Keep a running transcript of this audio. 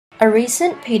A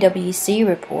recent PwC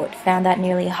report found that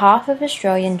nearly half of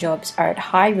Australian jobs are at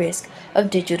high risk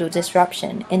of digital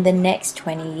disruption in the next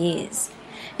 20 years,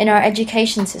 and our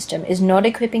education system is not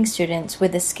equipping students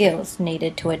with the skills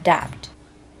needed to adapt.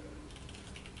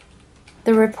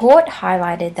 The report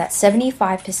highlighted that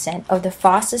 75% of the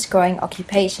fastest growing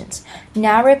occupations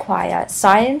now require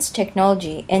science,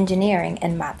 technology, engineering,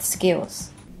 and math skills.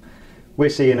 We're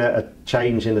seeing a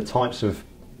change in the types of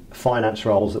finance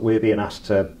roles that we're being asked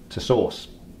to source.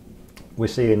 We're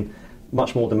seeing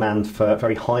much more demand for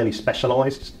very highly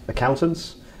specialised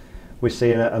accountants. We're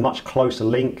seeing a much closer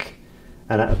link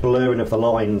and a blurring of the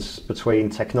lines between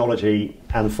technology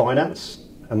and finance,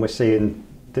 and we're seeing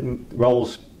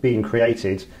roles being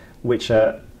created which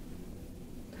are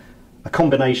a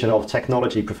combination of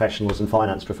technology professionals and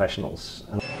finance professionals.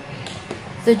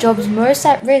 The jobs most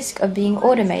at risk of being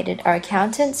automated are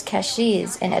accountants,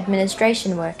 cashiers, and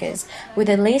administration workers, with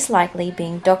the least likely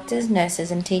being doctors,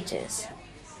 nurses, and teachers.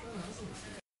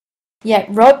 Yet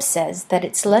Rob says that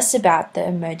it's less about the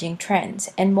emerging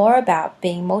trends and more about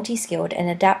being multi-skilled and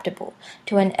adaptable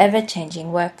to an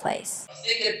ever-changing workplace. I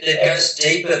think it goes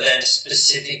deeper than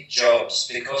specific jobs,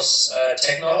 because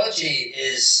technology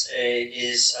is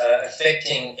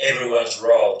affecting everyone's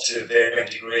role to varying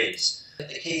degrees.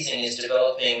 The key thing is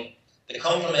developing the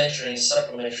complementary and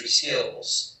supplementary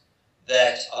skills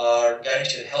that are going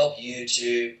to help you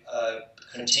to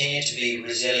continue to be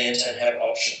resilient and have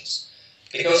options.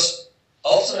 Because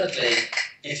ultimately,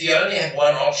 if you only have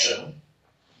one option,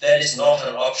 that is not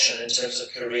an option in terms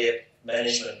of career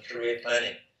management, career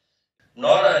planning.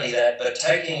 Not only that, but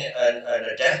taking an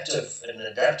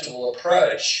adaptable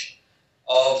approach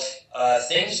of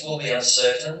things will be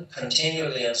uncertain,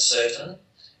 continually uncertain,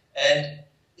 and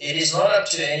it is not up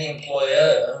to any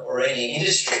employer or any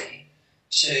industry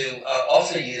to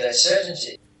offer you that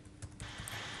certainty.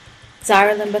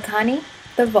 Zara Limbakani,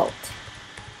 The Vault.